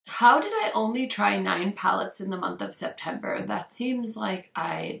How did I only try 9 palettes in the month of September? That seems like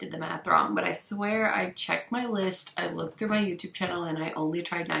I did the math wrong, but I swear I checked my list, I looked through my YouTube channel, and I only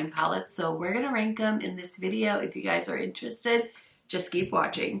tried 9 palettes. So we're gonna rank them in this video. If you guys are interested, just keep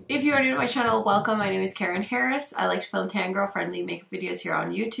watching. If you are new to my channel, welcome. My name is Karen Harris. I like to film tan girl friendly makeup videos here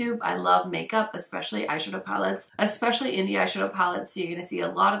on YouTube. I love makeup, especially eyeshadow palettes, especially indie eyeshadow palettes. So you're gonna see a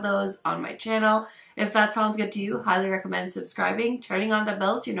lot of those on my channel. If that sounds good to you, highly recommend subscribing, turning on the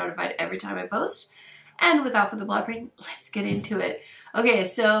bell so you're notified every time I post. And without further ado, let's get into it. Okay,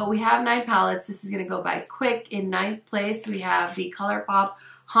 so we have 9 palettes. This is gonna go by quick. In 9th place, we have the ColourPop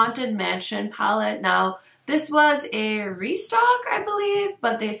Haunted Mansion palette. Now, this was a restock, I believe,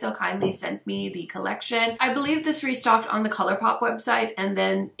 but they so kindly sent me the collection. I believe this restocked on the ColourPop website and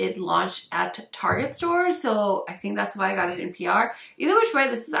then it launched at Target stores, so I think that's why I got it in PR. Either which way,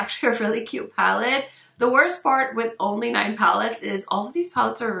 this is actually a really cute palette. The worst part with only 9 palettes is all of these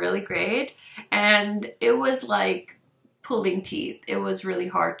palettes are really great, and it was like pulling teeth. It was really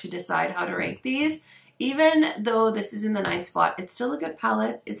hard to decide how to rank these. Even though this is in the 9th spot, it's still a good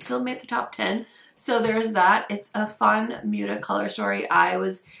palette. It still made the top 10. So there's that. It's a fun Beaute color story. I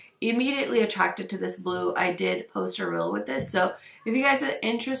was immediately attracted to this blue. I did post a reel with this. So if you guys are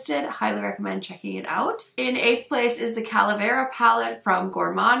interested, highly recommend checking it out. In 8th place is the Calavera palette from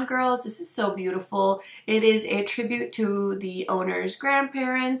Gourmand Girls. This is so beautiful. It is a tribute to the owner's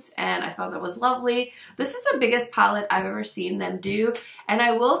grandparents, and I thought that was lovely. This is the biggest palette I've ever seen them do, and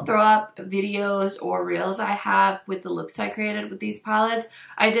I will throw up videos or reels I have with the looks I created with these palettes.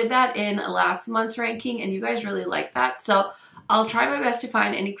 I did that in last month's ranking, and you guys really liked that, so I'll try my best to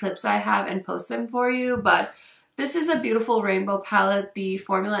find any clips I have and post them for you, but this is a beautiful rainbow palette. The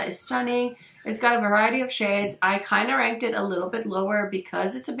formula is stunning. It's got a variety of shades. I kind of ranked it a little bit lower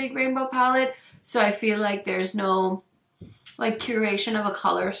because it's a big rainbow palette, so I feel like there's no like curation of a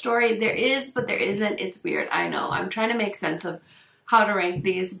color story. There is, but there isn't. It's weird. I know. I'm trying to make sense of how to rank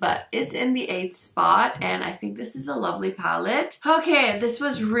these, but it's in the 8th spot, and I think this is a lovely palette. Okay, this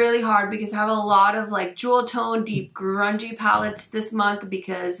was really hard because I have a lot of like jewel tone, deep grungy palettes this month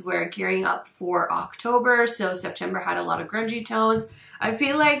because we're gearing up for October, so September had a lot of grungy tones. I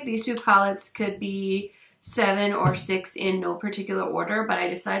feel like these 2 palettes could be 7 or 6 in no particular order, but I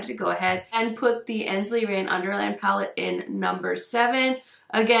decided to go ahead and put the Ensley Rain Underland palette in number 7.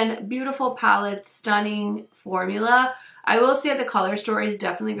 Again, beautiful palette, stunning formula. I will say the color story is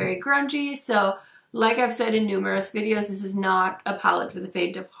definitely very grungy, so like I've said in numerous videos, this is not a palette for the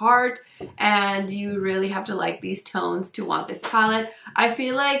faint of heart, and you really have to like these tones to want this palette. I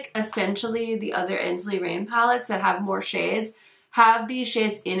feel like essentially the other Ensley Rain palettes that have more shades have these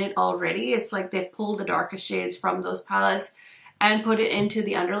shades in it already. It's like they pull the darkest shades from those palettes and put it into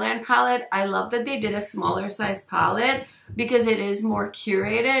the Underland palette. I love that they did a smaller size palette because it is more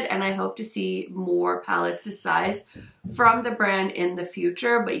curated, and I hope to see more palettes this size from the brand in the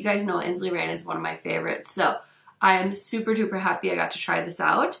future. But you guys know Ensley Rain is one of my favorites, so I am super duper happy I got to try this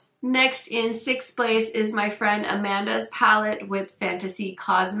out. Next, in 6th place is my friend Amanda's palette with Fantasy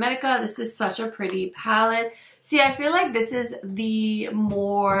Cosmetica. This is such a pretty palette. See, I feel like this is the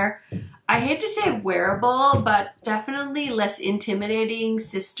more, I hate to say wearable, but definitely less intimidating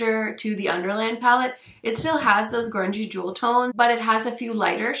sister to the Underland palette. It still has those grungy jewel tones, but it has a few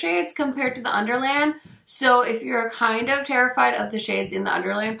lighter shades compared to the Underland. So if you're kind of terrified of the shades in the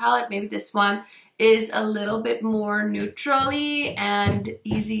Underland palette, maybe this one is a little bit more neutrally and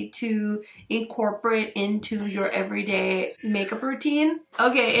easy to incorporate into your everyday makeup routine.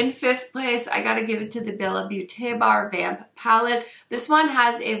 Okay, in 5th place, I gotta give it to the Bella Beaute Bar Vamp palette. This one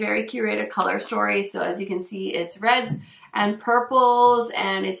has a very curated color story, so as you can see, it's reds and purples,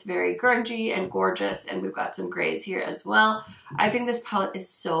 and it's very grungy and gorgeous, and we've got some grays here as well. I think this palette is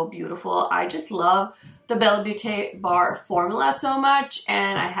so beautiful. I just love the Bella Beaute Bar formula so much,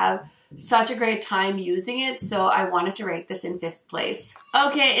 and I have such a great time using it, so I wanted to rank this in 5th place.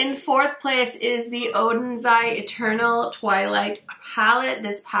 Okay, in 4th place is the Oden's Eternal Twilight palette.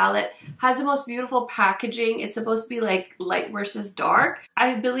 This palette has the most beautiful packaging. It's supposed to be like light versus dark.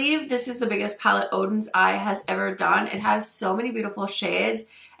 I believe this is the biggest palette Oden's Eye has ever done. It has so many beautiful shades,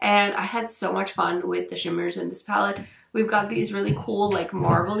 and I had so much fun with the shimmers in this palette. We've got these really cool like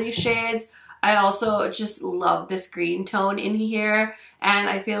marbly shades. I also just love this green tone in here, and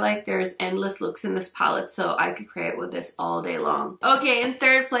I feel like there's endless looks in this palette, so I could create with this all day long. Okay, in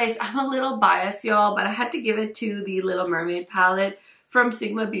 3rd place, I'm a little biased, y'all, but I had to give it to the Little Mermaid palette from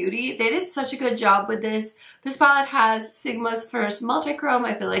Sigma Beauty. They did such a good job with this. This palette has Sigma's first multi-chrome.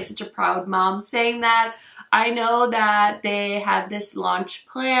 I feel like such a proud mom saying that. I know that they had this launch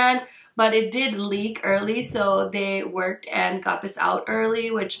plan, but it did leak early, so they worked and got this out early,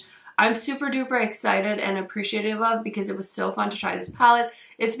 which I'm super duper excited and appreciative of because it was so fun to try this palette.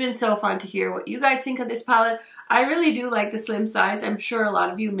 It's been so fun to hear what you guys think of this palette. I really do like the slim size. I'm sure a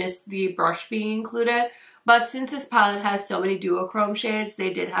lot of you missed the brush being included, but since this palette has so many duochrome shades,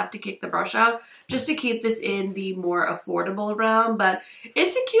 they did have to kick the brush out just to keep this in the more affordable realm. But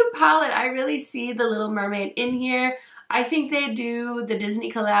it's a cute palette. I really see the Little Mermaid in here. I think they do the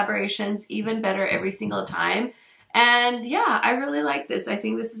Disney collaborations even better every single time. And yeah, I really like this. I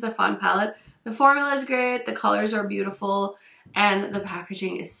think this is a fun palette. The formula is great, the colors are beautiful, and the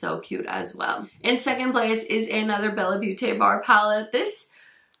packaging is so cute as well. In second place is another Bella Beaute bar palette. This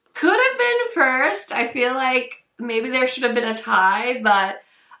could have been first. I feel like maybe there should have been a tie, but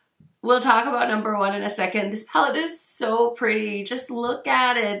we'll talk about number one in a second. This palette is so pretty. Just look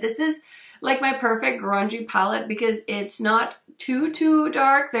at it. This is like my perfect grungy palette because it's not too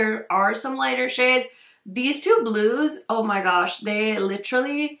dark. There are some lighter shades. These two blues, oh my gosh, they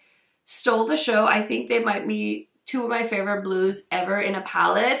literally stole the show. I think they might be two of my favorite blues ever in a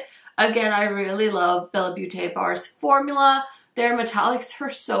palette. Again, I really love Bella Beaute Bar's formula. Their metallics are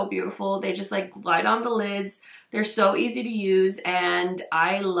so beautiful. They just like glide on the lids. They're so easy to use, and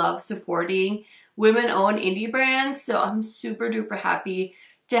I love supporting women-owned indie brands. So I'm super duper happy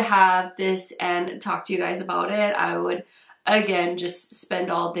to have this and talk to you guys about it. I would again just spend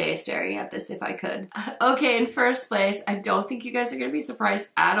all day staring at this if I could. Okay, in first place, I don't think you guys are gonna be surprised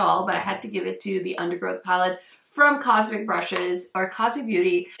at all, but I had to give it to the Undergrowth palette from Cosmic Brushes or Cosmic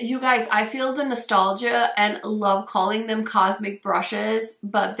Beauty. You guys, I feel the nostalgia and love calling them Cosmic Brushes,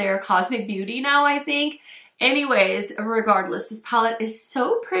 but they're Cosmic Beauty now, I think. Anyways, regardless, this palette is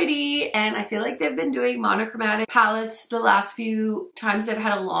so pretty, and I feel like they've been doing monochromatic palettes the last few times they've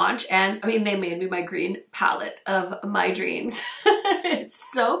had a launch, and I mean, they made me my green palette of my dreams.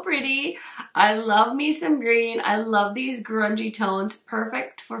 It's so pretty. I love me some green. I love these grungy tones,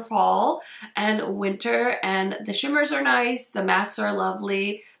 perfect for fall and winter, and the shimmers are nice, the mattes are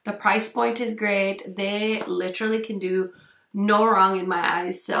lovely, the price point is great. They literally can do no wrong in my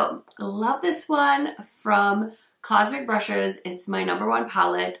eyes. So I love this one from Cosmic Brushes. It's my number one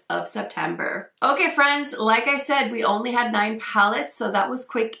palette of September. Okay friends, like I said, we only had 9 palettes, so that was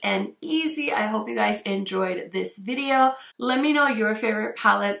quick and easy. I hope you guys enjoyed this video. Let me know your favorite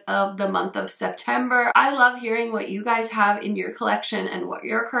palette of the month of September. I love hearing what you guys have in your collection and what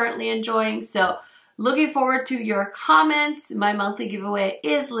you're currently enjoying. So looking forward to your comments. My monthly giveaway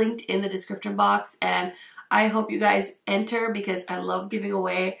is linked in the description box, and I hope you guys enter because I love giving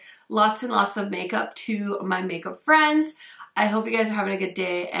away lots and lots of makeup to my makeup friends. I hope you guys are having a good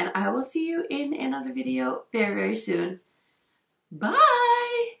day, and I will see you in another video very, very soon. Bye!